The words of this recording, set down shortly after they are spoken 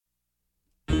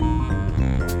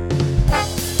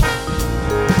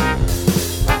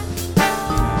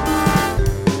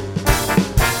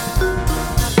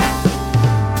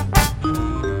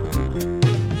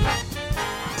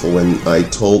I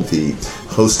told the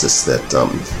hostess that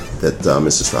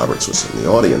Mrs. Roberts was in the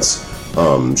audience,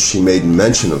 she made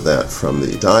mention of that from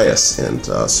the dais, and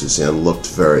Suzanne looked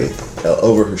very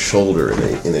over her shoulder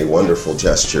in a wonderful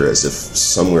gesture, as if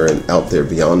somewhere out there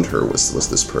beyond her was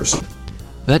this person.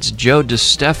 That's Joe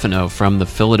DiStefano from the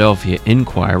Philadelphia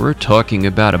Inquirer talking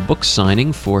about a book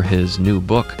signing for his new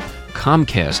book,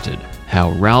 Comcasted: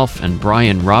 How Ralph and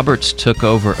Brian Roberts Took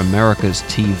Over America's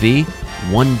TV,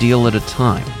 One Deal at a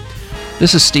Time.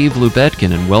 This is Steve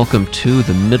Lubetkin, and welcome to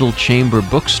the Middle Chamber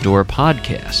Bookstore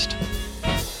podcast.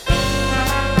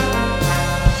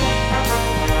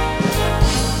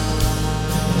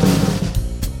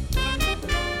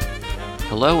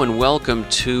 Hello and welcome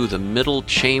to the Middle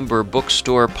Chamber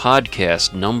Bookstore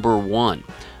podcast number 1.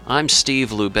 I'm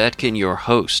Steve Lubetkin, your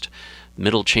host.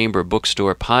 Middle Chamber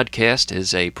Bookstore podcast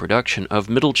is a production of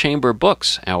Middle Chamber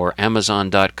Books, our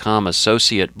Amazon.com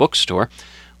associate bookstore,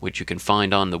 which you can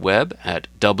find on the web at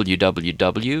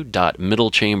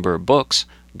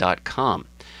www.middlechamberbooks.com.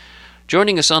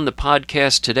 Joining us on the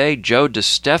podcast today, Joe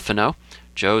DiStefano.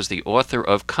 Joe's the author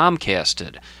of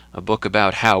Comcasted, a book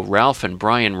about how Ralph and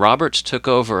Brian Roberts took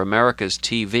over America's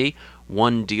TV,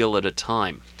 one deal at a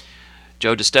time.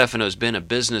 Joe DiStefano's been a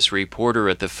business reporter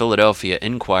at the Philadelphia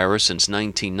Inquirer since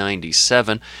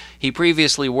 1997. He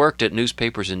previously worked at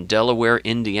newspapers in Delaware,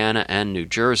 Indiana, and New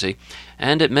Jersey,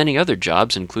 and at many other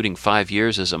jobs, including 5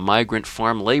 years as a migrant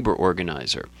farm labor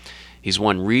organizer. He's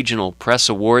won regional press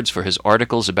awards for his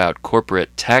articles about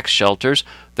corporate tax shelters,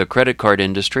 the credit card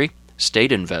industry,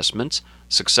 state investments,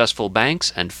 successful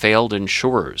banks, and failed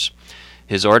insurers.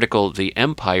 His article, The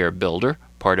Empire Builder,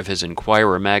 part of his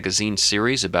Inquirer magazine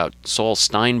series about Saul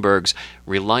Steinberg's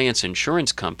Reliance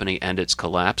Insurance Company and its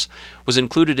collapse, was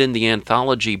included in the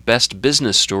anthology Best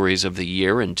Business Stories of the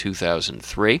Year in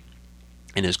 2003,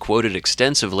 and is quoted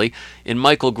extensively in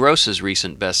Michael Gross's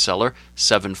recent bestseller,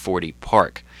 740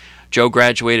 Park. Joe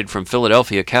graduated from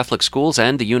Philadelphia Catholic Schools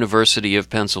and the University of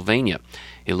Pennsylvania.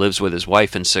 He lives with his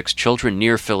wife and 6 children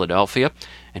near Philadelphia,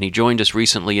 and he joined us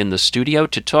recently in the studio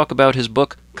to talk about his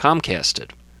book, Comcasted.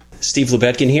 Steve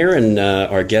Lubetkin here, and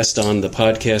our guest on the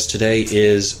podcast today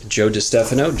is Joe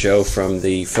DiStefano. Joe from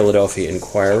the Philadelphia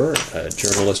Inquirer, a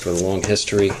journalist with a long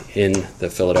history in the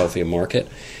Philadelphia market,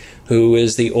 who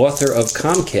is the author of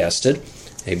Comcasted,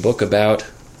 a book about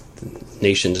the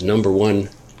nation's number one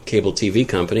cable TV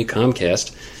company,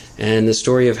 Comcast, and the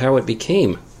story of how it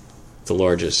became the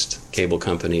largest cable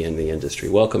company in the industry.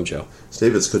 Welcome, Joe.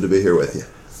 Steve, it's good to be here with you.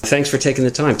 Thanks for taking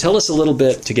the time. Tell us a little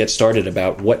bit to get started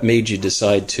about what made you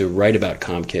decide to write about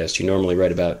Comcast. You normally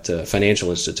write about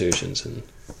financial institutions.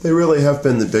 They really have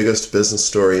been the biggest business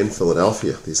story in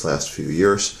Philadelphia these last few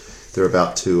years. They're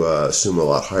about to assume a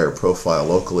lot higher profile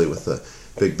locally with the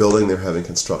big building they're having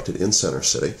constructed in Center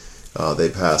City.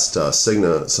 They passed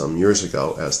Cigna some years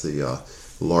ago as the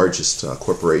largest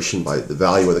corporation by the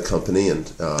value of the company, and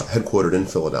headquartered in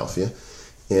Philadelphia.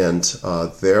 And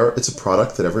it's a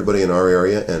product that everybody in our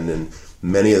area and in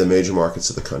many of the major markets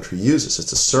of the country uses.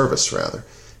 It's a service, rather,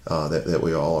 that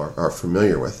we all are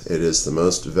familiar with. It is the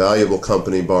most valuable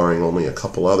company, barring only a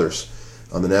couple others,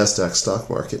 on the NASDAQ stock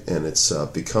market, and it's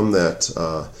became that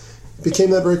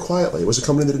very quietly. It was a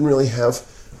company that didn't really have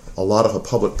a lot of a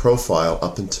public profile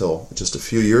up until just a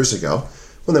few years ago,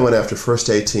 when they went after first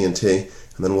AT&T and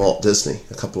then Walt Disney,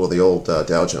 a couple of the old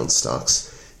Dow Jones stocks,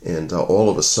 and all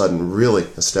of a sudden really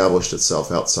established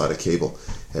itself outside of cable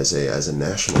as a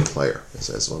national player,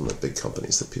 as one of the big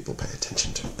companies that people pay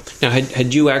attention to. Now,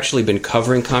 had you actually been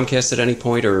covering Comcast at any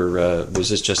point, or was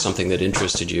this just something that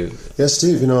interested you? Yes,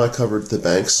 Steve. I covered the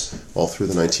banks all through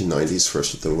the 1990s,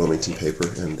 first at the Wilmington paper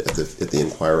and at the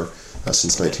Inquirer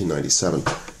since 1997.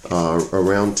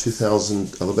 Around 2000, a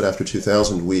little bit after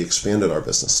 2000, we expanded our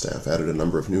business staff, added a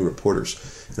number of new reporters,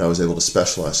 and I was able to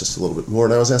specialize just a little bit more.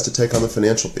 And I was asked to take on the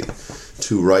financial beat,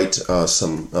 to write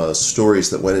some stories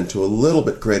that went into a little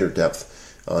bit greater depth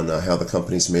on how the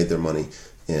companies made their money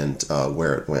and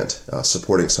where it went,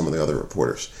 supporting some of the other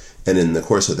reporters. And in the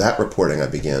course of that reporting, I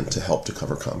began to help to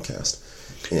cover Comcast.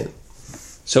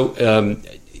 So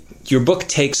your book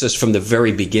takes us from the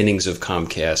very beginnings of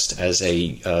Comcast as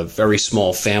a very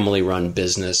small family-run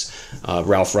business.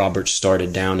 Ralph Roberts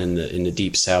started down in the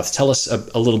Deep South. Tell us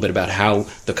a little bit about how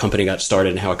the company got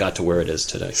started and how it got to where it is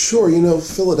today. Sure.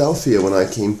 Philadelphia, when I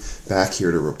came back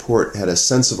here to report, had a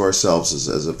sense of ourselves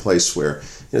as a place where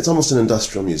it's almost an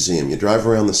industrial museum. You drive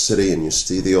around the city and you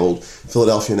see the old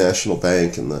Philadelphia National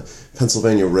Bank and the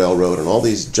Pennsylvania Railroad and all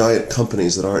these giant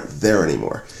companies that aren't there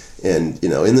anymore. And, in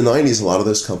the 90s, a lot of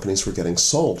those companies were getting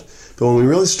sold. But when we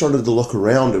really started to look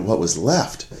around at what was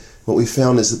left, what we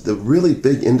found is that the really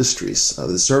big industries,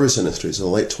 the service industries of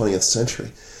the late 20th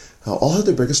century, all of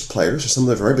their biggest players, or some of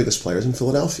the very biggest players in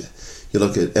Philadelphia. You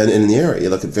look at, and in the area, you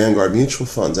look at Vanguard Mutual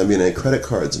Funds, MBNA credit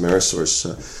cards,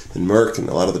 Amerisource and Merck, and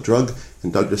a lot of the drug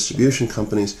distribution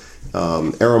companies,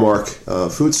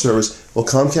 Aramark food service, well,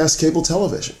 Comcast cable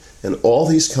television. And all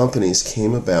these companies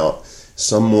came about,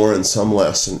 some more and some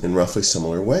less, in roughly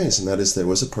similar ways. And that is, there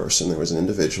was an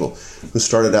individual who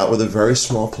started out with a very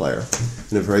small player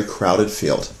in a very crowded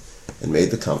field and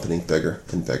made the company bigger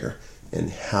and bigger.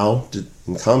 And how did,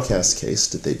 in Comcast's case,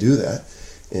 did they do that?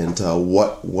 And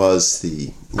what was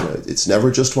it's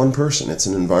never just one person, it's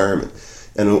an environment.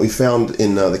 And what we found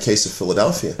in the case of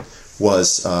Philadelphia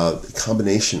was a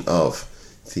combination of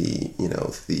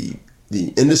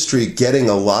the industry getting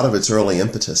a lot of its early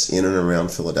impetus in and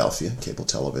around Philadelphia, cable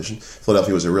television.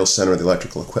 Philadelphia was a real center of the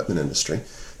electrical equipment industry.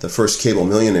 The first cable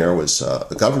millionaire was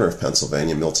the governor of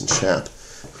Pennsylvania, Milton Shapp,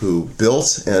 who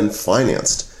built and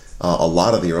financed a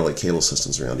lot of the early cable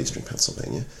systems around eastern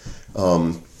Pennsylvania.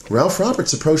 Ralph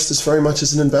Roberts approached this very much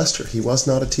as an investor. He was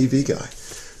not a TV guy.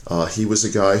 He was a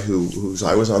guy whose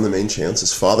eye was on the main chance.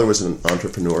 His father was an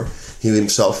entrepreneur. He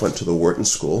himself went to the Wharton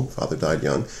School. Father died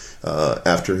young.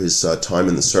 After his time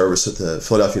in the service at the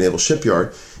Philadelphia Naval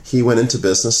Shipyard, he went into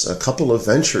business, a couple of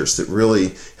ventures that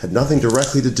really had nothing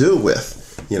directly to do with,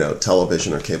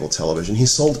 television or cable television. He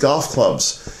sold golf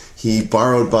clubs. He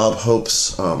borrowed Bob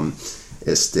Hope's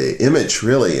image,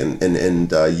 really,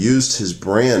 and used his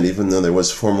brand, even though there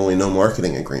was formally no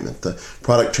marketing agreement. The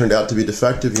product turned out to be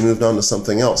defective. He moved on to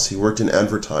something else. He worked in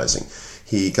advertising.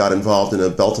 He got involved in a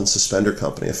belt and suspender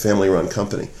company, a family-run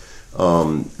company,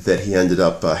 that he ended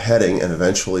up heading and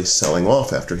eventually selling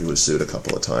off after he was sued a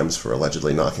couple of times for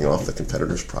allegedly knocking off the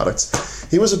competitors' products.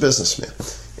 He was a businessman,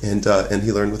 and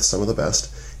he learned with some of the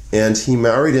best. And he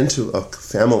married into a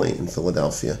family in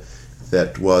Philadelphia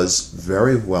that was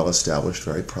very well established,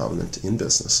 very prominent in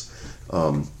business.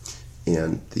 And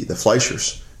the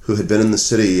Fleischers, who had been in the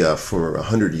city for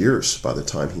 100 years by the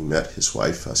time he met his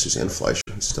wife, Suzanne Fleischer,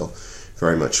 who's still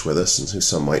very much with us, and who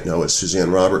some might know as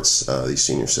Suzanne Roberts, the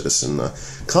senior citizen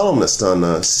columnist on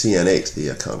CN8, the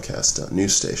Comcast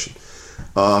news station.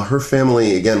 Her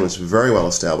family, again, was very well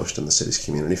established in the city's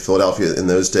community. Philadelphia, in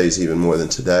those days, even more than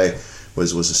today,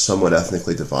 was a somewhat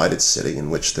ethnically divided city in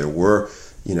which there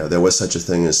was such a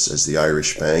thing as the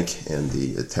Irish Bank and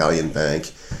the Italian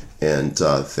Bank, and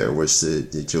there was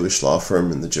the Jewish law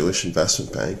firm and the Jewish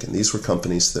Investment Bank, and these were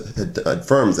companies that had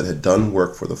firms that had done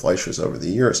work for the Fleischers over the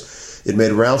years. It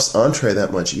made Ralph's entree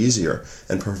that much easier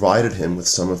and provided him with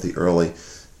some of the early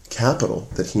capital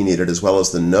that he needed, as well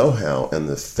as the know-how and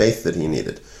the faith that he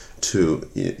needed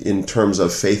in terms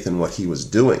of faith in what he was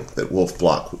doing, that Wolf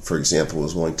Block, for example,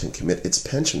 was willing to commit its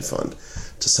pension fund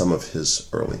to some of his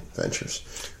early ventures.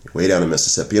 Way down in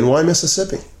Mississippi. And why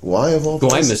Mississippi? Why of all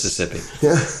places? Why Mississippi?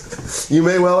 Yeah, you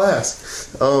may well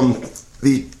ask.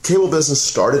 The cable business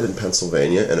started in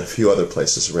Pennsylvania and a few other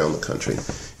places around the country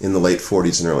in the late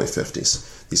 40s and early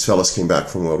 50s. These fellows came back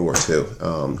from World War II,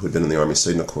 who had been in the Army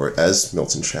Signal Corps, as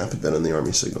Milton Shapp had been in the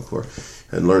Army Signal Corps,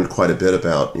 and learned quite a bit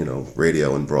about,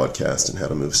 radio and broadcast and how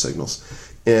to move signals.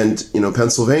 And,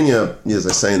 Pennsylvania, as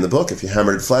I say in the book, if you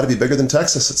hammered it flat, it'd be bigger than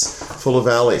Texas. It's full of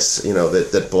valleys,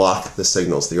 that block the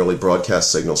signals. The early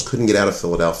broadcast signals couldn't get out of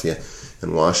Philadelphia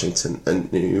and Washington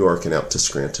and New York and out to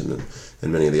Scranton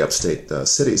and many of the upstate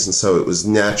cities. And so it was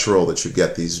natural that you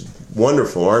get these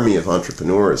wonderful army of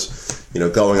entrepreneurs,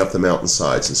 going up the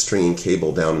mountainsides and stringing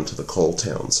cable down into the coal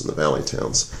towns and the valley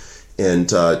towns,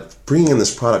 and bringing in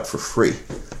this product for free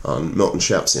on Milton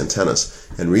Shapp's antennas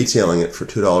and retailing it for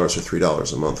 $2 or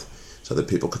 $3 a month so that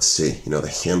people could see,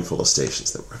 the handful of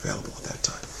stations that were available at that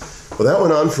time. Well, that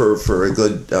went on for a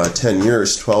good 10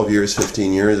 years, 12 years,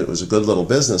 15 years. It was a good little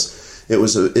business.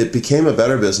 It became a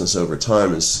better business over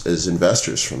time as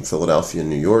investors from Philadelphia and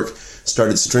New York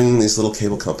started stringing these little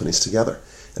cable companies together,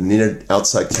 and needed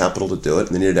outside capital to do it,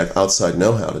 and they needed outside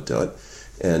know-how to do it.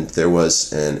 And there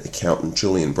was an accountant,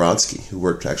 Julian Brodsky, who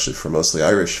worked actually for a mostly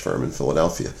Irish firm in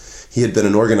Philadelphia. He had been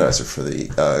an organizer for the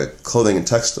clothing and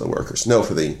textile workers,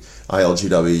 for the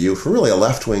ILGWU, for really a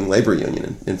left-wing labor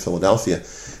union in Philadelphia,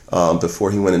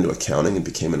 before he went into accounting and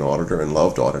became an auditor and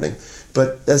loved auditing.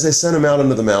 But as they sent him out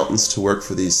into the mountains to work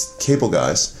for these cable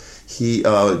guys, he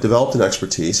developed an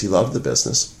expertise. He loved the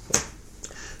business.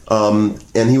 And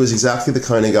he was exactly the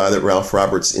kind of guy that Ralph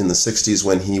Roberts in the 60s,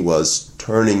 when he was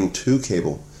turning to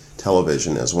cable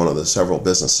television as one of the several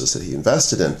businesses that he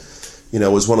invested in,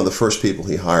 was one of the first people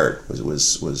he hired.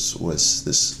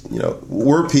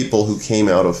 Were people who came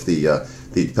out of the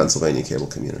Pennsylvania cable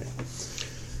community.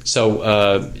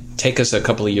 So take us a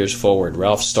couple of years forward.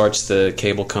 Ralph starts the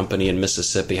cable company in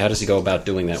Mississippi. How does he go about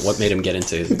doing that? What made him get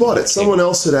into it? He bought it. Someone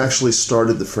else had actually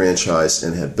started the franchise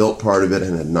and had built part of it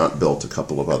and had not built a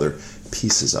couple of other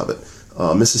pieces of it.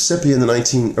 Mississippi in the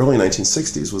early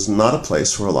 1960s was not a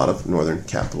place where a lot of northern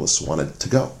capitalists wanted to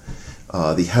go.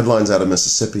 The headlines out of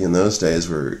Mississippi in those days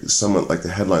were somewhat like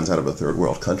the headlines out of a third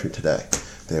world country today.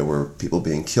 There were people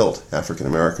being killed. African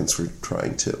Americans were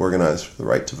trying to organize for the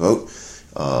right to vote.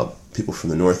 People from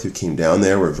the north who came down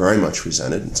there were very much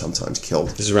resented and sometimes killed.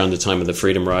 This is around the time of the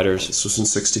Freedom Riders? This was in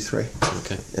 63.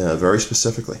 Okay. Very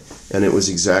specifically. And it was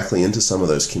exactly into some of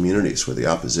those communities where the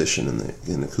opposition and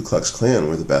the Ku Klux Klan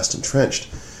were the best entrenched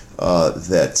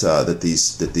that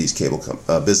these cable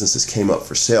businesses came up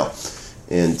for sale.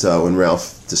 And when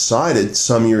Ralph decided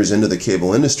some years into the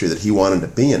cable industry that he wanted to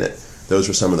be in it, those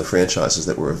were some of the franchises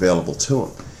that were available to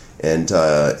him. And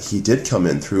he did come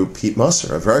in through Pete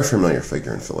Musser, a very familiar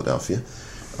figure in Philadelphia,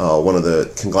 one of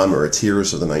the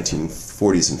conglomerateers of the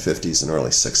 1940s and 50s and early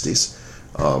 60s.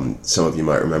 Some of you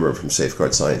might remember him from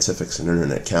Safeguard Scientifics and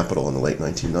Internet Capital in the late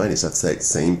 1990s. That's that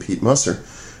same Pete Musser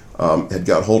had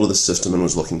got hold of the system and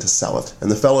was looking to sell it. And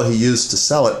the fellow he used to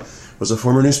sell it was a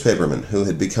former newspaperman who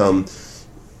had become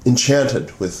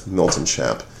enchanted with Milton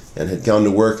Chap and had gone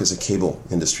to work as a cable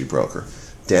industry broker,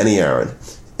 Danny Aaron.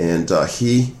 And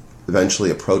he eventually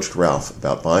approached Ralph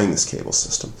about buying this cable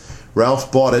system.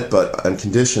 Ralph bought it, but on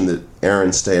condition that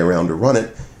Aaron stay around to run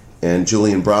it. And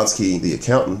Julian Brodsky, the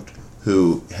accountant,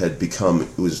 who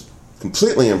was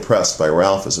completely impressed by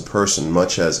Ralph as a person,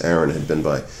 much as Aaron had been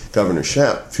by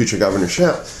future Governor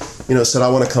Shapp, said, "I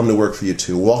want to come to work for you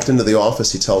too." Walked into the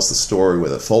office. He tells the story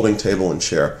with a folding table and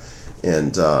chair,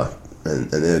 and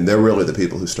they're really the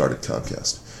people who started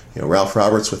Comcast. Ralph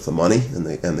Roberts with the money and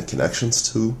the connections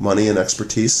to money and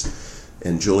expertise,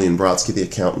 and Julian Brodsky, the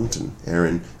accountant,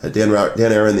 and Dan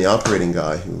Aaron, the operating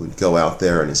guy, who would go out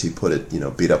there and, as he put it,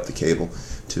 beat up the cable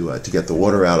to get the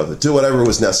water out of it, do whatever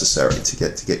was necessary to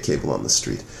get cable on the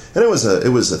street. And it was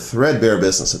a threadbare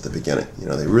business at the beginning.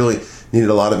 They really needed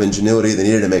a lot of ingenuity. They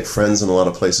needed to make friends in a lot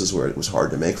of places where it was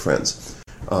hard to make friends.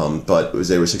 But as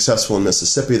they were successful in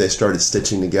Mississippi, they started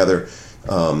stitching together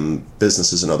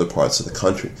businesses in other parts of the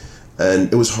country.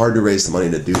 And it was hard to raise the money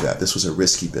to do that. This was a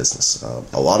risky business.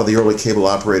 A lot of the early cable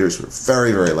operators were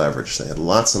very, very leveraged. They had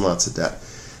lots and lots of debt.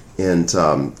 And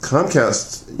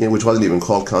Comcast, which wasn't even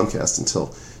called Comcast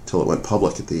until it went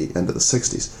public at the end of the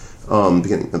 60s,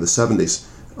 beginning of the 70s,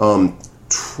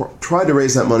 tried to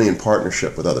raise that money in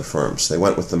partnership with other firms. They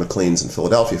went with the McLeans in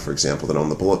Philadelphia, for example, that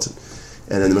owned the Bulletin.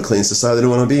 And then the McLeans decided they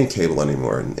didn't want to be in cable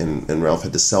anymore, and Ralph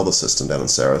had to sell the system down in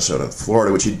Sarasota,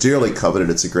 Florida, which he dearly coveted.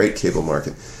 It's a great cable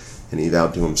market. And he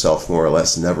vowed to himself, more or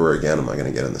less, never again am I going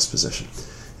to get in this position.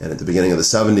 And at the beginning of the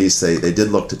 70s, they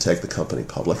did look to take the company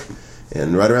public.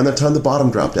 And right around that time, the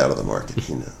bottom dropped out of the market.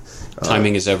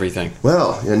 Timing is everything.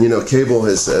 Well, and cable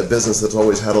is a business that's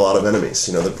always had a lot of enemies.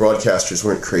 The broadcasters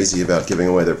weren't crazy about giving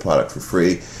away their product for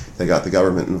free. They got the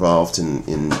government involved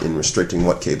in restricting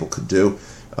what cable could do.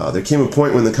 There came a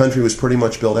point when the country was pretty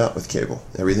much built out with cable,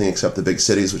 everything except the big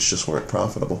cities, which just weren't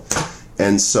profitable.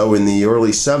 And so in the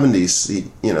early 70s,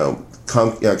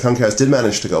 Comcast did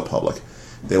manage to go public.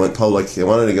 They went public. They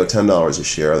wanted to go $10 a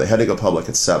share. They had to go public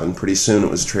at $7. Pretty soon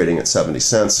it was trading at 70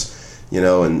 cents.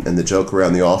 And the joke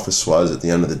around the office was, at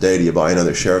the end of the day, do you buy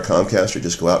another share of Comcast or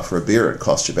just go out for a beer? It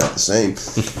cost you about the same.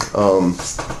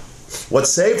 What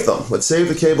saved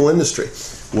the cable industry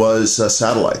was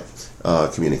satellite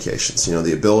communications.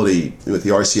 The ability with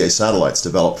the RCA satellites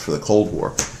developed for the Cold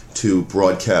War to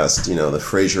broadcast, the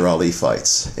Fraser Ali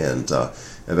fights and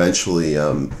eventually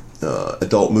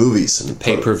adult movies and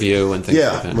pay-per-view and things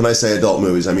like that. Yeah, when I say adult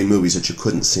movies, I mean movies that you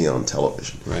couldn't see on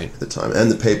television at the time,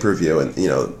 and the pay-per-view, and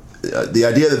the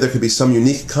idea that there could be some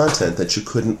unique content that you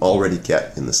couldn't already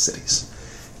get in the cities.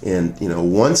 And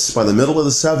once by the middle of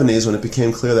the 70s, when it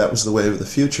became clear that was the way of the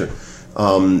future,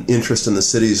 interest in the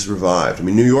cities revived. I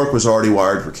mean, New York was already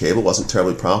wired for cable, wasn't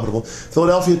terribly profitable.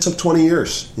 Philadelphia took 20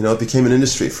 years. It became an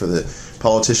industry for the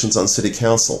politicians on city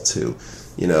council to,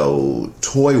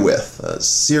 toy with a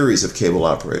series of cable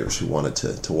operators who wanted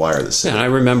to wire the city. Yeah,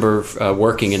 and I remember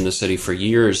working in the city for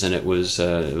years, and it was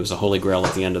a holy grail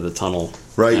at the end of the tunnel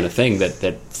kind of thing.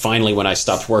 That finally, when I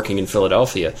stopped working in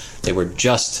Philadelphia, they were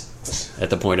just at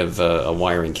the point of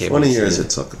wiring cable. 20 years it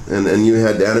took. And you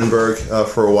had Annenberg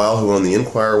for a while, who owned the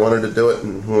Inquirer, wanted to do it,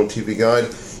 and who owned TV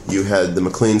Guide. You had the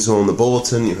McLeans who owned the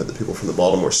Bulletin. You had the people from the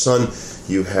Baltimore Sun.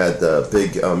 You had the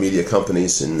big media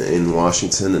companies in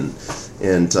Washington,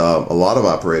 and a lot of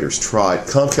operators tried.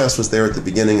 Comcast was there at the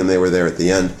beginning, and they were there at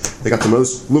the end. They got the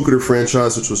most lucrative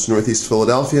franchise, which was Northeast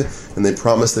Philadelphia, and they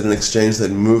promised that in exchange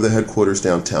they'd move the headquarters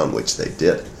downtown, which they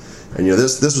did. And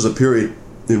this was a period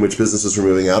in which businesses were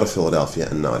moving out of Philadelphia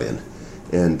and not in.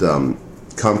 And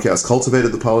Comcast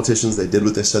cultivated the politicians. They did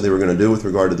what they said they were going to do with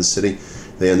regard to the city.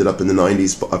 They ended up in the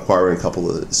 90s acquiring a couple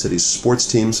of the city's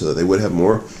sports teams so that they would have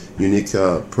more unique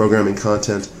programming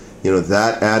content.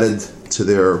 That added to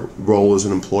their role as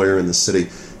an employer in the city.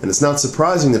 And it's not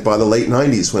surprising that by the late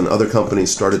 90s, when other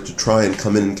companies started to try and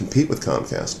come in and compete with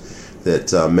Comcast,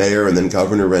 that Mayor and then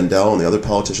Governor Rendell and the other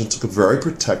politicians took a very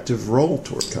protective role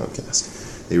toward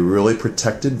Comcast. They really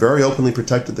very openly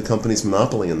protected the company's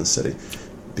monopoly in the city,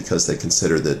 because they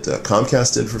consider that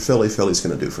Comcast did for Philly, Philly's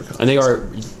going to do for Comcast. And they are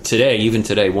even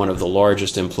today, one of the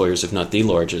largest employers, if not the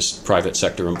largest private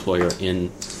sector employer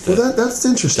in the that's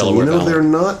interesting. Delaware Valley. They're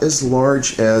not as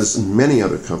large as many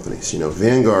other companies.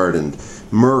 Vanguard and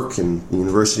Merck and the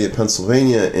University of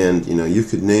Pennsylvania, and you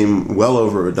could name well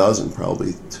over a dozen,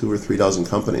 probably 2 or 3 dozen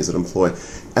companies that employ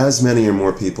as many or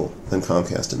more people than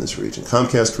Comcast in this region.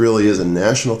 Comcast really is a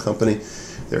national company.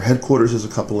 Their headquarters is a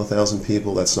couple of thousand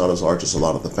people. That's not as large as a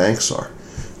lot of the banks are.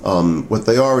 What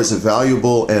they are is a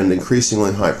valuable and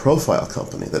increasingly high-profile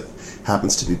company that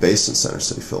happens to be based in Center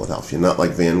City, Philadelphia, not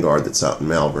like Vanguard that's out in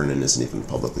Malvern and isn't even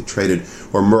publicly traded,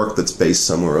 or Merck that's based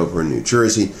somewhere over in New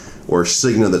Jersey, or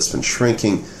Cigna that's been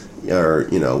shrinking, or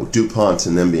DuPont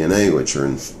and MBNA, which are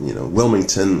in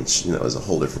Wilmington, which is a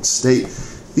whole different state.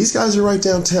 These guys are right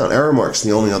downtown. Aramark's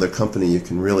the only other company you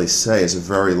can really say is a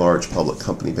very large public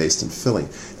company based in Philly.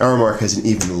 Aramark has an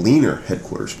even leaner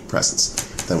headquarters presence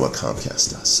than what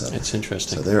Comcast does. So, that's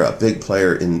interesting. So they're a big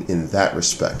player in that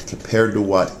respect. Compared to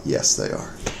what? Yes, they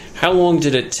are. How long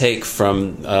did it take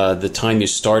from the time you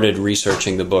started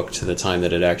researching the book to the time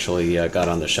that it actually got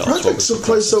on the shelves? The project took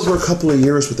place over a couple of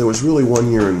years, but there was really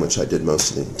 1 year in which I did most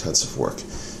of the intensive work.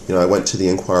 I went to the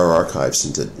Enquirer archives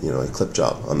and did, a clip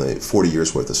job on the 40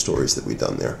 years worth of stories that we'd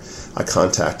done there. I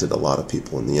contacted a lot of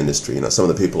people in the industry. Some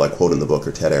of the people I quote in the book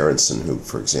are Ted Aronson, who,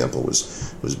 for example,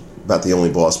 was about the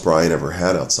only boss Brian ever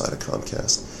had outside of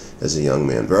Comcast as a young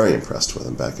man. Very impressed with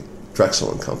him back at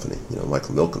Drexel and Company.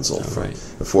 Michael Milken's old friend.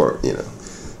 Before. I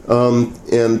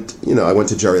went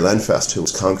to Jerry Lenfest, who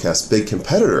was Comcast's big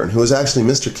competitor and who was actually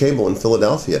Mr. Cable in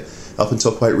Philadelphia up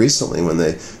until quite recently, when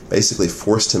they basically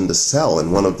forced him to sell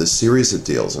in one of the series of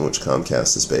deals in which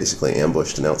Comcast has basically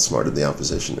ambushed and outsmarted the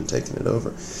opposition and taken it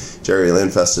over. Jerry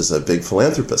Lenfest is a big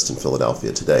philanthropist in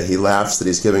Philadelphia today. He laughs that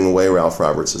he's giving away Ralph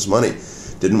Roberts' money.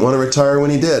 Didn't want to retire when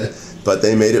he did, but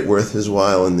they made it worth his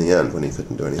while in the end when he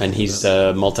couldn't do anything. And he's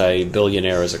a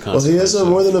multi-billionaire as a consequence. Well, he is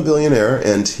more than a billionaire,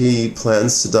 and he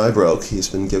plans to die broke. He's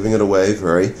been giving it away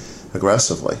very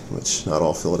aggressively, which not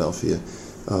all Philadelphia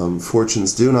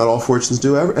fortunes do. Not all fortunes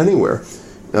do anywhere.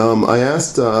 I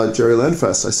asked Jerry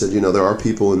Lenfest, I said, there are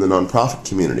people in the nonprofit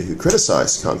community who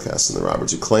criticize Comcast and the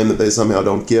Roberts, who claim that they somehow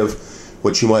don't give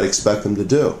what you might expect them to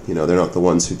do. They're not the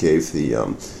ones who gave the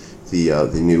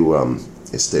new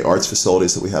arts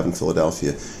facilities that we have in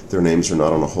Philadelphia. Their names are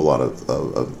not on a whole lot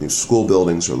of new school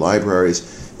buildings or libraries.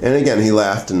 And again, he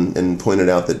laughed and pointed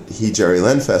out that Jerry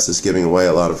Lenfest, is giving away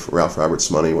a lot of Ralph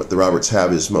Roberts' money. What the Roberts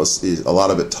have is a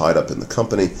lot of it tied up in the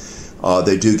company.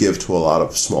 They do give to a lot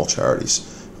of small charities.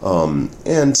 The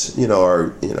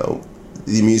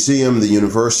museum, the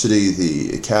university,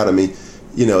 the academy,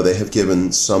 they have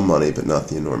given some money, but not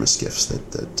the enormous gifts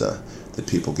that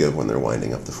people give when they're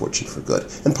winding up the fortune for good.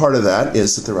 And part of that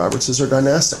is that the Robertses are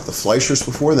dynastic. The Fleischers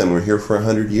before them were here for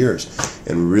 100 years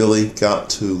and really got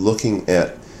to looking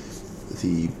at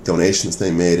the donations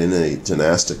they made in a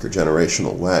dynastic or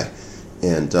generational way.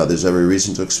 And there's every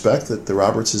reason to expect that the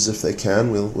Robertses, if they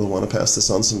can, will want to pass this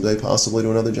on someday, possibly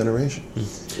to another generation.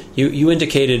 You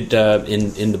indicated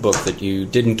in the book that you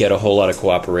didn't get a whole lot of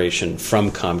cooperation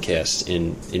from Comcast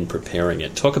in preparing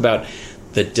it. Talk about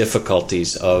the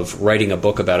difficulties of writing a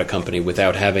book about a company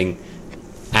without having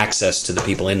access to the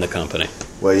people in the company.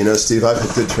 Well, Steve, I've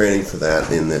had good training for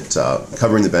that, in that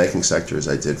covering the banking sector as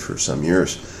I did for some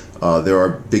years. There are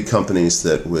big companies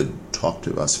that would talk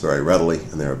to us very readily,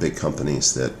 and there are big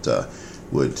companies that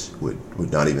would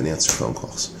not even answer phone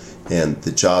calls. And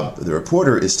the job of the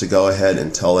reporter is to go ahead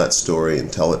and tell that story and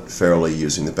tell it fairly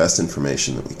using the best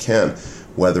information that we can,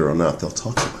 whether or not they'll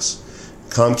talk to us.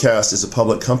 Comcast is a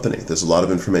public company. There's a lot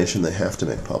of information they have to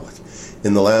make public.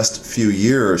 In the last few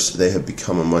years, they have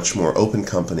become a much more open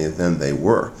company than they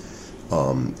were,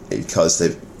 because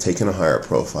they've taken a higher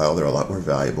profile. They're a lot more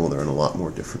valuable. They're in a lot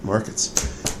more different markets.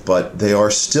 But they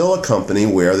are still a company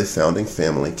where the founding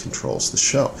family controls the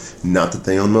show. Not that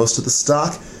they own most of the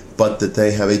stock, but that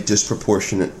they have a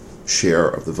disproportionate share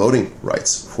of the voting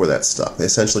rights for that stock. They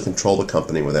essentially control the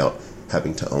company without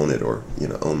having to own it or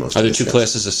own most of it. Are there two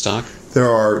classes of stock? There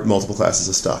are multiple classes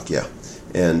of stock, yeah.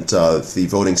 And the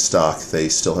voting stock, they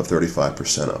still have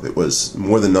 35% of. It was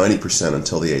more than 90%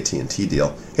 until the AT&T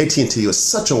deal. AT&T was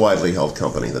such a widely held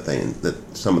company that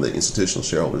some of the institutional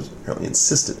shareholders apparently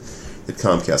insisted that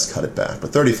Comcast cut it back.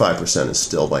 But 35% is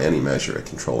still, by any measure, a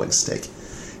controlling stake.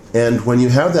 And when you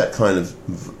have that kind of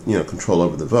control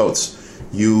over the votes,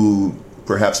 you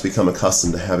perhaps become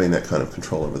accustomed to having that kind of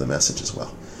control over the message as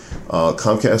well.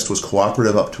 Comcast was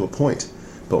cooperative up to a point.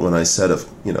 But when I said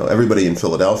everybody in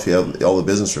Philadelphia, all the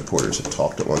business reporters have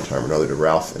talked at one time or another to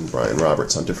Ralph and Brian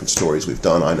Roberts on different stories we've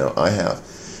done. I know I have.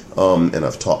 And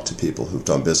I've talked to people who've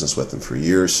done business with them for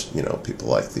years, people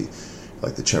like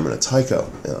the chairman of Tyco,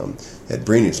 Ed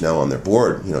Breen, who's now on their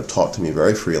board, talked to me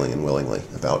very freely and willingly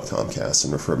about Comcast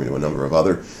and referred me to a number of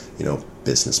other,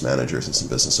 business managers and some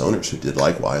business owners who did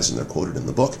likewise, and they're quoted in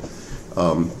the book.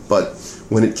 But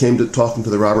when it came to talking to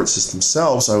the Robertses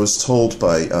themselves, I was told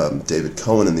by David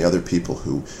Cohen and the other people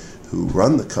who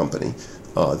run the company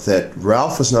that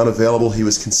Ralph was not available. He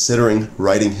was considering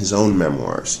writing his own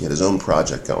memoirs. He had his own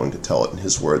project going, to tell it in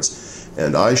his words.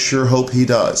 And I sure hope he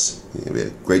does. It'll be a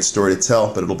great story to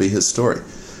tell, but it'll be his story,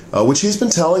 which he's been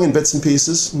telling in bits and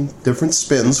pieces and different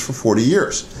spins for 40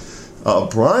 years.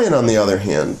 Brian, on the other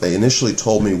hand, they initially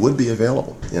told me would be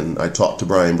available. And I talked to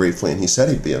Brian briefly, and he said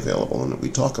he'd be available, and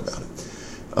we'd talk about it.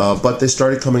 But they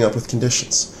started coming up with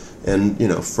conditions. And,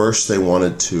 first they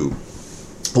wanted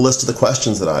a list of the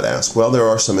questions that I'd ask. Well, there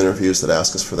are some interviews that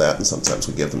ask us for that, and sometimes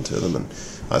we give them to them, and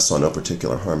I saw no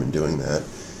particular harm in doing that.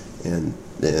 And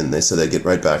they said they'd get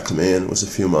right back to me, and it was a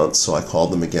few months, so I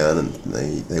called them again, and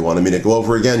they wanted me to go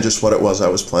over again just what it was I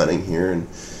was planning here. And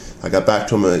I got back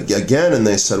to them again, and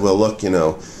they said, well, look,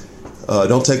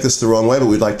 don't take this the wrong way, but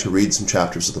we'd like to read some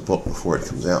chapters of the book before it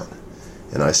comes out.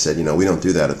 And I said, we don't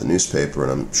do that at the newspaper,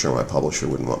 and I'm sure my publisher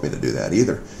wouldn't want me to do that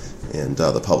either. And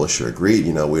the publisher agreed,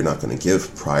 we're not going to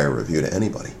give prior review to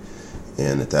anybody.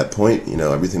 And at that point,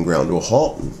 everything ground to a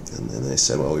halt. And then they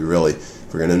said, well,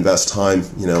 if we're going to invest time,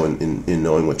 in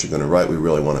knowing what you're going to write, we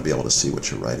really want to be able to see what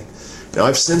you're writing. Now,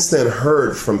 I've since then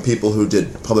heard from people who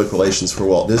did public relations for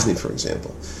Walt Disney, for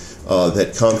example,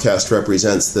 that Comcast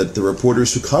represents that the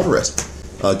reporters who cover it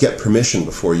get permission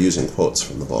before using quotes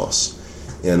from the boss.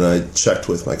 And I checked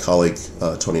with my colleague,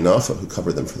 Tony Naffa, who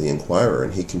covered them for the Inquirer,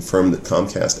 and he confirmed that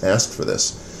Comcast asked for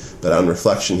this. But on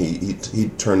reflection, he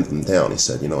turned them down. He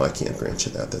said, I can't grant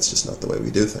you that. That's just not the way we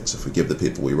do things. If we give the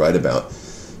people we write about,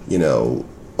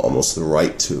 almost the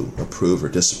right to approve or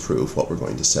disapprove what we're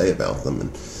going to say about them,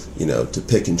 and, to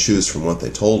pick and choose from what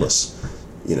they told us,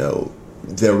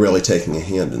 they're really taking a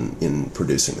hand in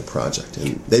producing the project.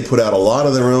 And they put out a lot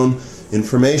of their own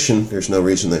information. There's no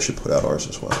reason they should put out ours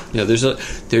as well. Yeah, there's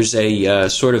a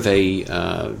sort of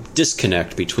a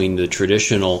disconnect between the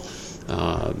traditional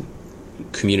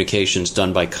communications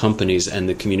done by companies and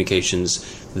the communications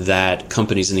that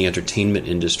companies in the entertainment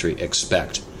industry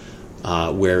expect,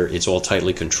 where it's all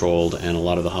tightly controlled, and a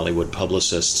lot of the Hollywood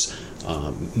publicists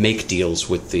make deals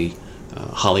with the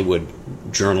Hollywood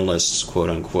journalists, quote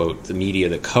unquote, the media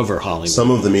that cover Hollywood. Some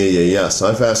of the media, yes.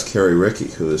 I've asked Carrie Rickey,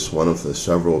 who is one of the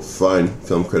several fine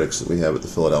film critics that we have at the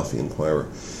Philadelphia Inquirer,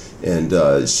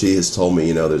 and she has told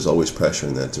me, there's always pressure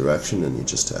in that direction, and you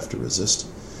just have to resist.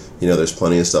 There's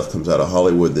plenty of stuff comes out of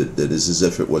Hollywood that is as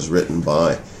if it was written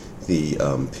by the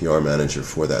PR manager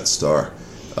for that star.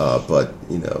 But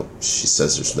she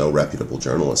says there's no reputable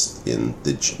journalist in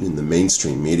the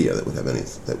mainstream media that would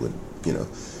have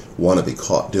want to be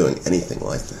caught doing anything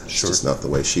like that. It's just not the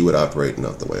way she would operate, and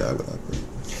not the way I would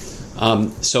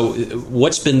operate. So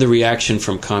what's been the reaction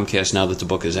from Comcast now that the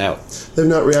book is out? They've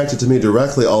not reacted to me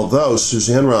directly, although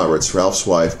Suzanne Roberts, Ralph's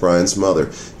wife, Brian's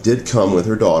mother, did come with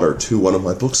her daughter to one of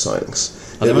my book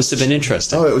signings. That must have been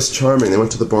interesting. Oh, it was charming. They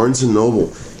went to the Barnes &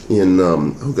 Noble in,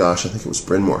 I think it was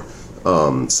Bryn Mawr,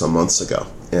 some months ago.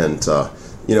 And,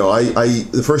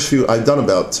 the first few, I've done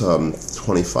about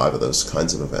 25 of those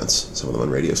kinds of events, some of them on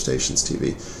radio stations,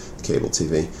 TV, cable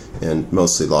TV, and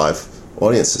mostly live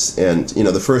audiences. And,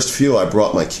 the first few I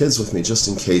brought my kids with me just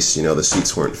in case, the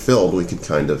seats weren't filled. We could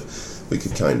kind of,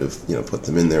 put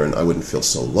them in there and I wouldn't feel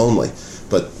so lonely.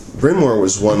 But Bryn Mawr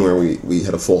was one where we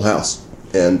had a full house.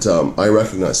 And I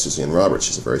recognized Suzanne Roberts.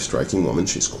 She's a very striking woman.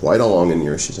 She's quite along in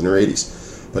years. She's in her 80s.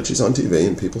 But she's on TV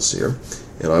and people see her.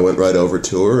 And I went right over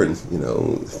to her and,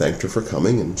 thanked her for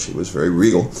coming, and she was very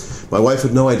regal. My wife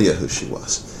had no idea who she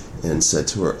was and said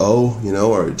to her,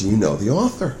 or do you know the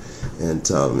author? And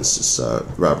Mrs.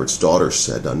 Roberts' daughter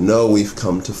said, no, we've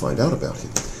come to find out about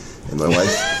him. And my wife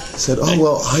said, oh,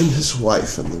 well, I'm his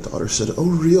wife. And the daughter said, oh,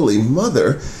 really,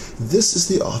 Mother? this is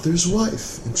the author's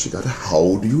wife. And she got,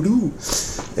 how do you do?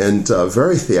 And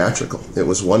very theatrical. It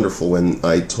was wonderful when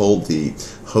I told the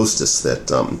hostess that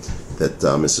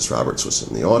Mrs. Roberts was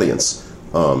in the audience.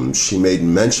 She made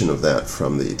mention of that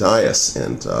from the dais,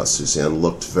 and Suzanne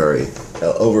looked very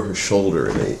over her shoulder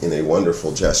in a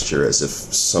wonderful gesture, as if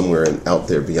somewhere out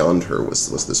there beyond her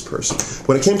was this person.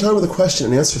 When it came time for the question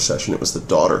and answer session, it was the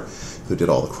daughter who did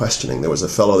all the questioning. There was a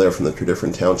fellow there from the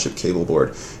Different Township Cable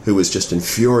Board who was just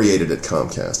infuriated at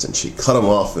Comcast, and she cut him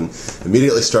off and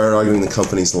immediately started arguing the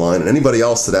company's line. And anybody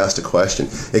else that asked a question,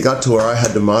 it got to where I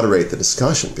had to moderate the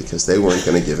discussion because they weren't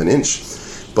going to give an inch.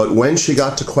 But when she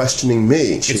got to questioning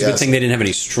me, it's a good thing they didn't have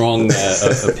any strong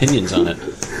opinions on it.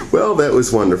 Well, that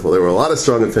was wonderful. There were a lot of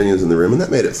strong opinions in the room, and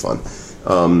that made it fun.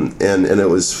 And it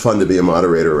was fun to be a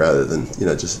moderator rather than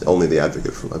just only the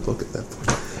advocate for my book at that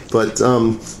point. But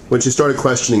when she started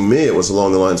questioning me, it was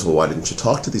along the lines, well, why didn't you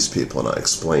talk to these people? And I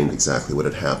explained exactly what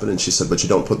had happened. And she said, but you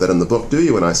don't put that in the book, do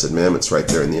you? And I said, ma'am, it's right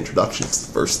there in the introduction. It's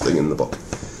the first thing in the book,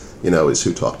 is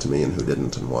who talked to me and who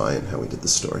didn't and why and how we did the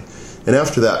story. And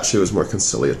after that, she was more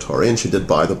conciliatory, and she did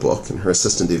buy the book, and her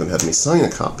assistant even had me sign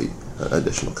a copy, an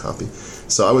additional copy.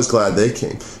 So I was glad they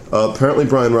came. Apparently,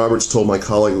 Brian Roberts told my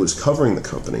colleague who was covering the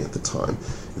company at the time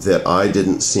that I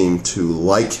didn't seem to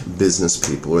like business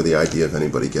people or the idea of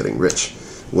anybody getting rich,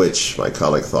 which my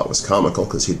colleague thought was comical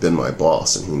because he'd been my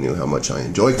boss, and he knew how much I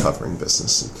enjoy covering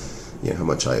business and how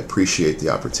much I appreciate the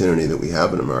opportunity that we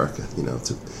have in America,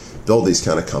 to build these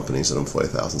kind of companies that employ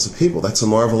thousands of people. That's a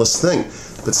marvelous thing.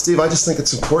 But Steve, I just think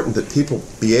it's important that people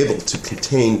be able to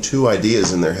contain two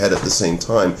ideas in their head at the same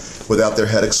time without their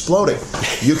head exploding.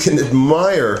 You can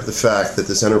admire the fact that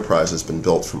this enterprise has been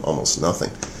built from almost nothing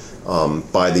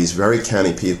by these very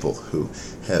canny people who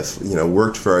have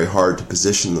worked very hard to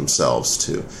position themselves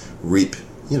to reap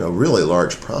really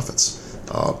large profits.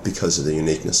 Because of the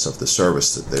uniqueness of the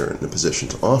service that they're in a position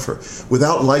to offer,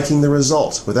 without liking the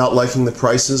result, without liking the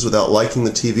prices, without liking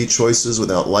the TV choices,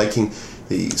 without liking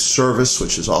the service,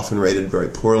 which is often rated very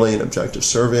poorly in objective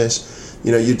surveys.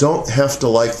 You don't have to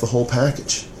like the whole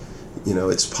package.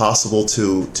 It's possible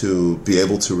to be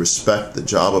able to respect the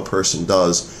job a person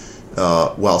does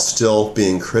while still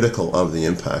being critical of the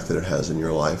impact that it has in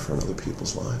your life or in other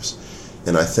people's lives.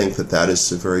 And I think that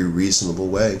is a very reasonable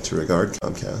way to regard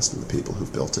Comcast and the people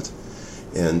who've built it.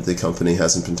 And the company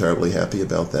hasn't been terribly happy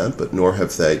about that, but nor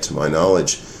have they, to my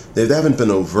knowledge. They haven't been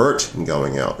overt in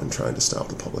going out and trying to stop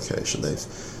the publication.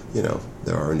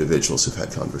 There are individuals who've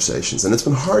had conversations. And it's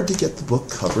been hard to get the book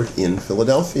covered in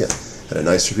Philadelphia. Had a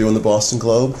nice review in the Boston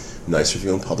Globe, a nice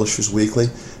review in Publishers Weekly,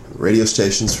 radio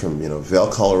stations from,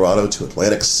 Vail, Colorado to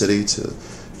Atlantic City to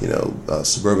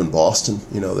suburban Boston,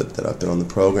 that I've been on the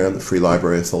program, the Free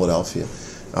Library of Philadelphia.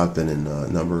 I've been in a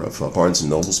number of Barnes &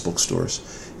 Noble's bookstores.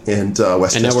 And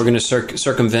West. And now we're going to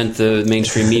circumvent the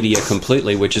mainstream media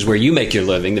completely, which is where you make your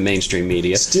living, the mainstream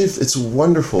media. Steve, it's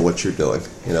wonderful what you're doing.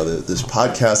 This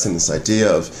podcasting, this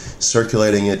idea of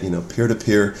circulating it,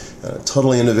 peer-to-peer,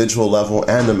 totally individual level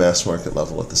and a mass market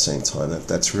level at the same time.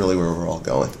 That's really where we're all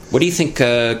going. What do you think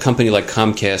a company like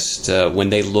Comcast, when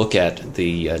they look at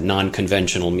the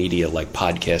non-conventional media like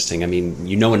podcasting,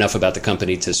 you know enough about the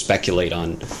company to speculate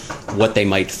on what they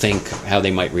might think, how they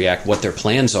might react, what their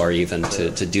plans are even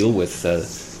to deal with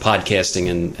podcasting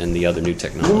and the other new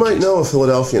technologies? You might know a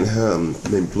Philadelphian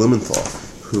named Blumenthal,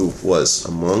 who was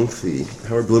among the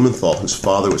Howard Blumenthal, whose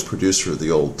father was producer of the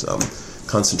old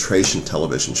concentration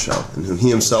television show, and whom he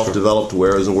himself developed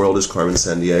Where is the World is Carmen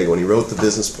Sandiego, and he wrote the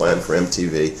business plan for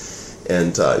MTV,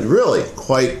 and really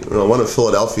quite one of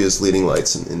Philadelphia's leading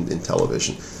lights in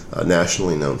television, a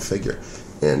nationally known figure.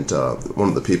 And one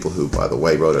of the people who, by the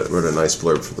way, wrote a nice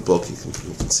blurb for the book. You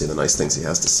can see the nice things he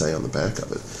has to say on the back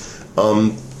of it.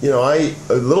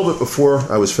 A little bit before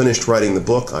I was finished writing the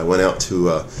book, I went out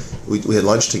to, we had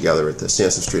lunch together at the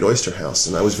Sansom Street Oyster House,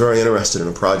 and I was very interested in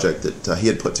a project that he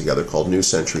had put together called New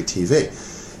Century TV.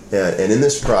 And in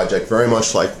this project, very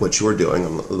much like what you're doing,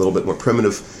 on a little bit more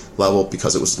primitive level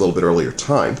because it was a little bit earlier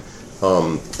time,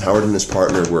 Howard and his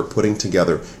partner were putting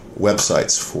together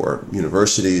websites for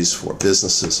universities, for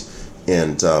businesses,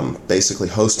 and basically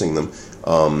hosting them.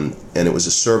 And it was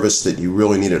a service that you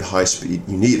really needed high-speed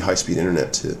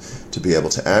internet to be able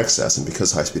to access. And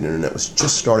because high-speed internet was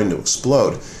just starting to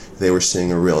explode, they were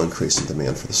seeing a real increase in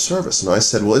demand for the service. And I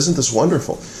said, well, isn't this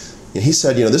wonderful? And he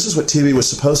said, this is what TV was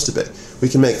supposed to be. We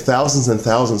can make thousands and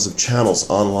thousands of channels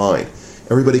online.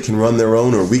 Everybody can run their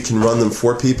own, or we can run them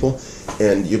for people.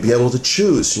 And you'll be able to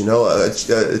choose, a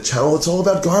channel that's all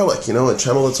about garlic, a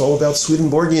channel that's all about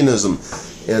Swedenborgianism.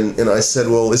 And I said,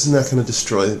 well, isn't that going to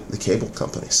destroy the cable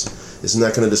companies? Isn't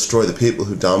that going to destroy the people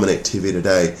who dominate TV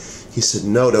today He said,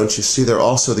 no, don't you see, they're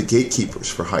also the gatekeepers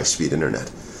for high-speed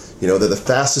internet. They're the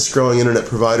fastest growing internet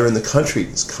provider in the country,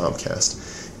 is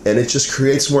Comcast. And it just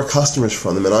creates more customers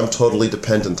from them, and I'm totally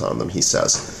dependent on them, he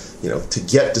says. To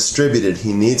get distributed,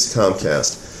 he needs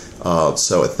Comcast.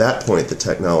 So at that point, the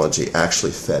technology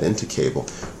actually fed into cable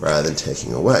rather than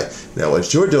taking away. Now,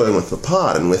 what you're doing with the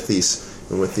pod and with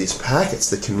these packets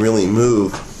that can really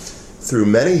move through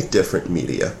many different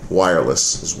media,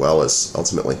 wireless as well as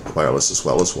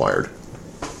wired,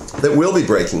 that will be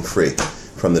breaking free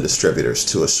from the distributors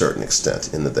to a certain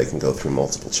extent, in that they can go through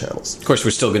multiple channels. Of course,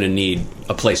 we're still going to need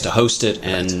a place to host it,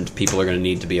 and people are going to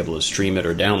need to be able to stream it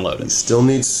or download it. You still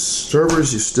need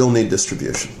servers, you still need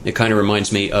distribution. It kind of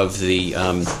reminds me of the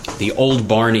old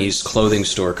Barney's clothing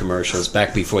store commercials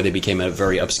back before they became a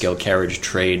very upscale carriage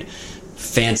trade,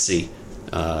 fancy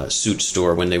suit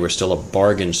store, when they were still a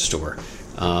bargain store.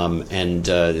 And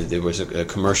there was a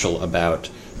commercial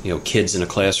about kids in a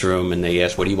classroom, and they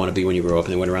asked, what do you want to be when you grow up?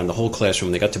 And they went around the whole classroom.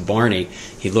 When they got to Barney,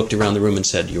 he looked around the room and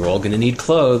said, you're all going to need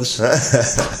clothes.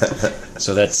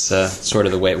 So that's sort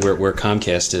of the way where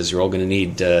Comcast is. You're all going to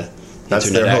need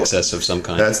internet access of some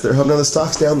kind. That's their hope. Now, the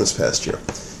stock's down this past year.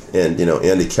 And,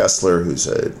 Andy Kessler, who's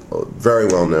a very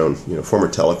well-known, former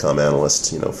telecom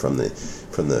analyst, from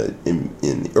the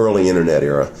in the early internet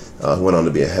era, who went on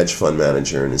to be a hedge fund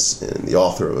manager and is the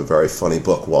author of a very funny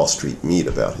book, Wall Street Meat,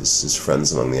 about his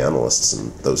friends among the analysts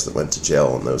and those that went to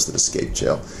jail and those that escaped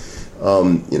jail.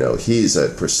 He's a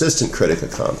persistent critic of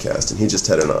Comcast, and he just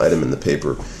had an item in the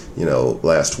paper,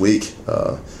 last week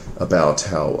about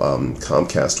how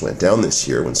Comcast went down this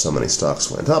year when so many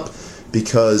stocks went up,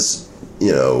 because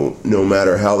no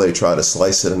matter how they try to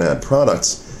slice it and add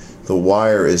products, the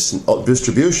wire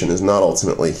distribution is not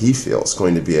ultimately, he feels,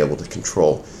 going to be able to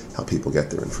control how people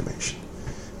get their information.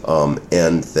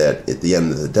 And that at the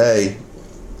end of the day,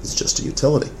 it's just a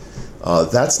utility.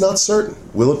 That's not certain.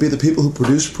 Will it be the people who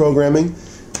produce programming?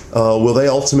 Will they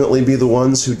ultimately be the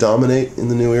ones who dominate in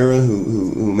the new era,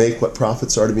 who make what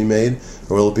profits are to be made?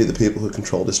 Or will it be the people who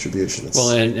control distribution?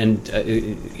 And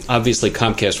obviously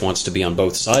Comcast wants to be on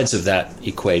both sides of that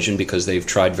equation, because they've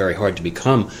tried very hard to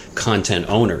become content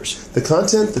owners. The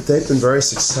content that they've been very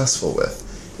successful with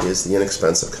is the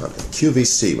inexpensive content.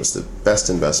 QVC was the best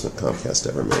investment Comcast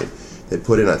ever made. They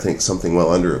put in, I think, something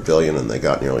well under $1 billion, and they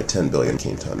got nearly $10 billion.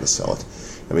 Came time to sell it.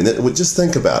 I mean, just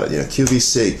think about it.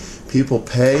 QVC, people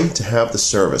pay to have the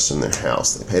service in their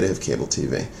house. They pay to have cable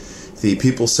TV. The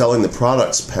people selling the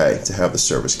products pay to have the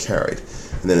service carried.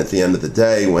 And then at the end of the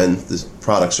day, when the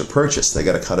products are purchased, they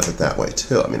got a cut of it that way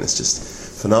too. I mean, it's just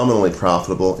phenomenally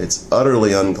profitable. It's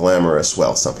utterly unglamorous.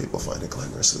 Well, some people find it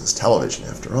glamorous because it's television,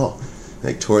 after all.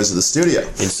 Make tours of the studio.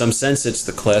 In some sense, it's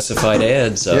the classified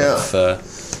ads of... Yeah.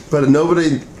 But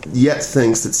nobody yet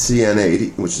thinks that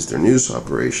CN80, which is their news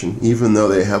operation, even though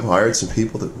they have hired some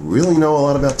people that really know a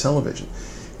lot about television,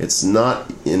 it's not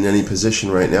in any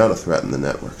position right now to threaten the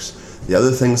networks. The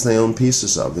other things they own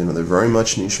pieces of, they're very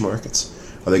much niche markets.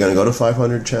 Are they going to go to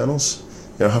 500 channels?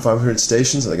 500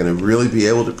 stations? Are they going to really be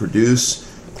able to produce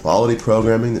quality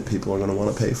programming that people are going to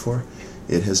want to pay for?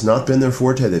 It has not been their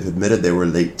forte. They've admitted they were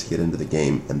late to get into the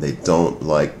game, and they don't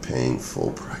like paying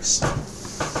full price.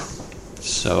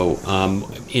 So,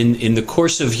 in the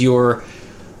course of your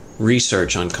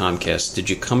research on Comcast, did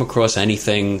you come across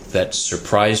anything that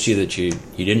surprised you that you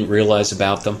didn't realize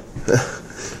about them?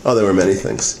 Oh, there were many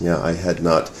things. Yeah, I had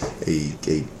not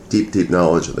a deep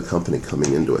knowledge of the company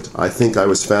coming into it. I think I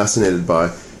was fascinated by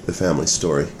the family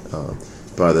story,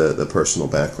 by the personal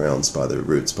backgrounds, by the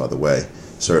roots, by the way,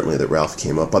 certainly, that Ralph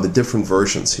came up, by the different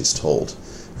versions he's told.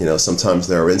 Sometimes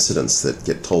there are incidents that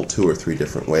get told 2 or 3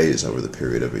 different ways over the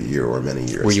period of a year or many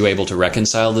years. Were you able to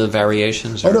reconcile the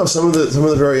variations? Oh no, some of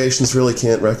the variations really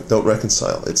don't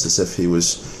reconcile. It's as if he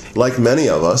was, like many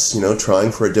of us,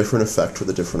 trying for a different effect with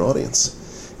a different audience.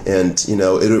 And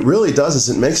it really does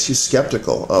is it makes you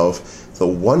skeptical of the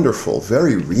wonderful,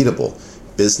 very readable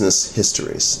business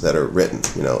histories that are written.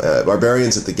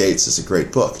 Barbarians at the Gates is a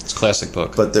great book. It's a classic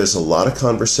book. But there's a lot of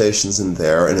conversations in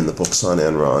there and in the books on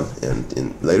Enron and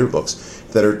in later books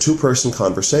that are 2-person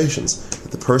conversations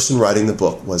that the person writing the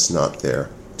book was not there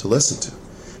to listen to.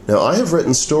 Now, I have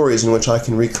written stories in which I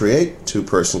can recreate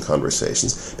 2-person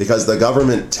conversations because the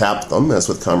government tapped them, as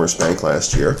with Commerce Bank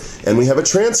last year, and we have a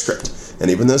transcript. And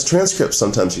even those transcripts,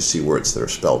 sometimes you see words that are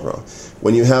spelled wrong.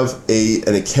 When you have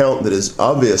an account that is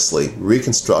obviously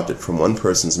reconstructed from one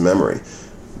person's memory,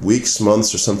 weeks,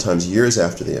 months, or sometimes years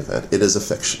after the event, it is a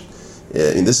fiction.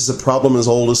 And this is a problem as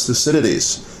old as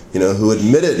Thucydides, who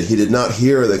admitted he did not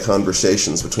hear the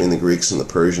conversations between the Greeks and the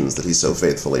Persians that he so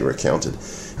faithfully recounted,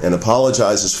 and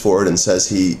apologizes for it and says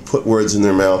he put words in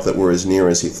their mouth that were as near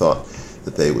as he thought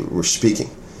that they were speaking.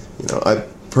 I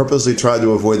purposely tried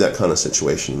to avoid that kind of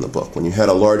situation in the book. When you had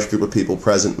a large group of people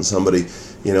present and somebody,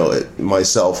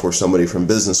 myself or somebody from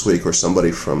Business Week or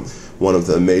somebody from one of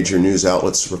the major news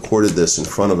outlets recorded this in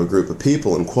front of a group of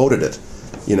people and quoted it,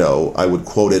 I would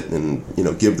quote it and,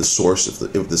 give the source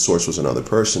if the source was another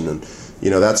person. And,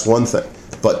 that's one thing.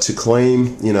 But to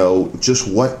claim,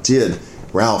 just what did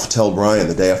Ralph tell Brian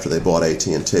the day after they bought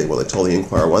AT&T? Well, they told the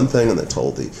Inquirer one thing, and they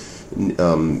told the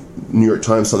New York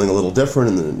Times something a little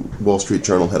different, and the Wall Street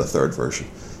Journal had a third version.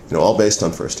 All based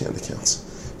on first-hand accounts.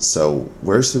 So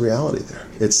where's the reality there?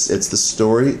 It's the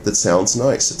story that sounds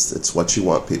nice. It's what you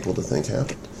want people to think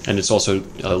happened. And it's also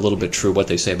a little bit true what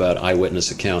they say about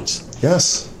eyewitness accounts.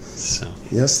 Yes. So.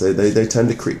 Yes, they tend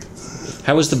to creep.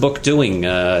 How is the book doing?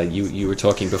 You were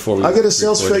talking before we I get a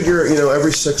sales figure,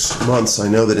 every 6 months. I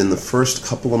know that in the first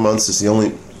couple of months is the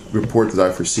only report that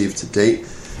I've received to date.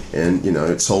 And,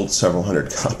 it sold several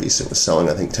hundred copies. It was selling,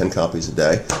 I think, 10 copies a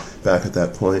day back at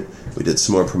that point. We did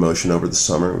some more promotion over the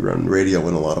summer. We run radio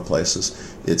in a lot of places.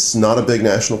 It's not a big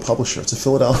national publisher. It's a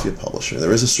Philadelphia publisher.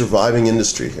 There is a surviving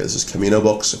industry here. This is Camino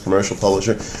Books, a commercial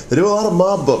publisher. They do a lot of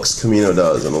mob books, Camino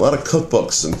does, and a lot of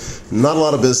cookbooks, and not a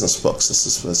lot of business books. This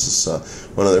is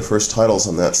one of their first titles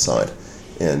on that side.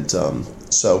 And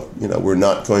so, we're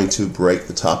not going to break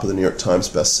the top of the New York Times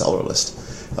bestseller list.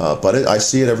 But I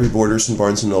see it every Borders and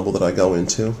Barnes & Noble that I go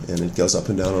into, and it goes up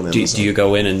and down on Amazon. Do you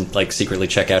go in and secretly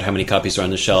check out how many copies are on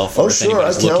the shelf? Oh, or if sure,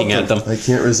 I count looking at them? I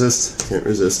can't resist.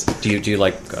 Do you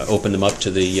open them up to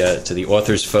the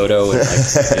author's photo and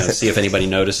see if anybody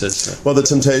notices? Well, the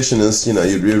temptation is,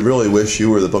 you'd really wish you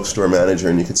were the bookstore manager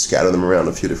and you could scatter them around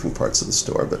a few different parts of the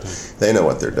store, but they know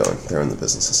what they're doing. They're in the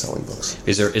business of selling books.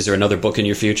 Is there another book in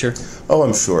your future? Oh,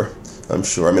 I'm sure. I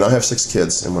mean, I have 6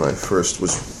 kids, and when I first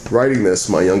was writing this,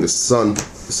 my youngest son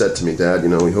said to me, "Dad,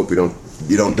 we hope you don't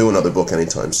do another book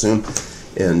anytime soon."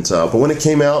 And but when it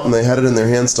came out and they had it in their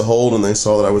hands to hold, and they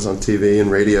saw that I was on TV and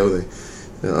radio,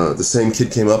 the same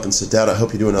kid came up and said, "Dad, I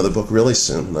hope you do another book really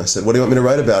soon." And I said, "What do you want me to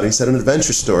write about?" He said, "An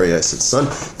adventure story." I said, "Son,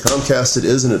 Comcasted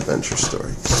is an adventure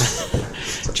story."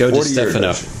 Joe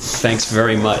DiStefano, thanks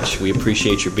very much. We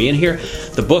appreciate your being here.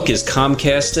 The book is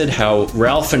Comcasted, How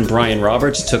Ralph and Brian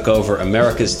Roberts Took Over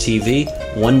America's TV,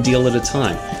 One Deal at a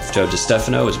Time. Joe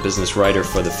DiStefano is business writer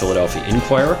for the Philadelphia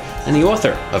Inquirer and the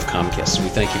author of Comcast. We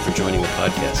thank you for joining the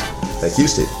podcast. Thank you,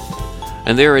 Steve.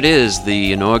 And there it is,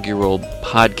 the inaugural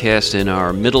podcast in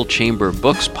our Middle Chamber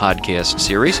Books podcast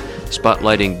series,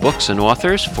 spotlighting books and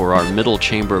authors for our Middle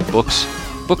Chamber Books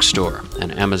bookstore, an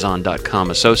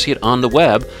Amazon.com associate on the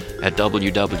web at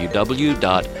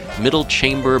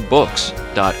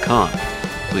www.middlechamberbooks.com.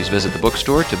 Please visit the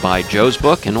bookstore to buy Joe's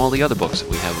book and all the other books that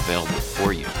we have available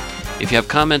for you. If you have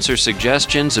comments or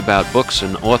suggestions about books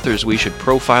and authors we should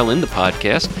profile in the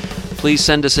podcast, please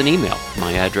send us an email.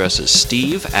 My address is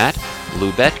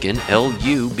steve@lubetkin,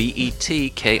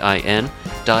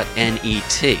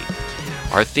 LUBETKIN.net.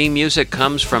 Our theme music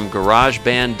comes from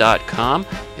GarageBand.com.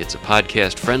 It's a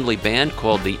podcast-friendly band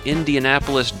called the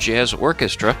Indianapolis Jazz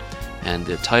Orchestra, and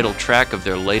the title track of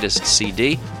their latest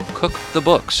CD, Cook the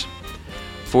Books.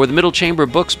 For the Middle Chamber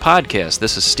Books podcast,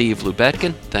 this is Steve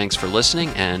Lubetkin. Thanks for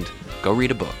listening, and go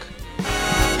read a book.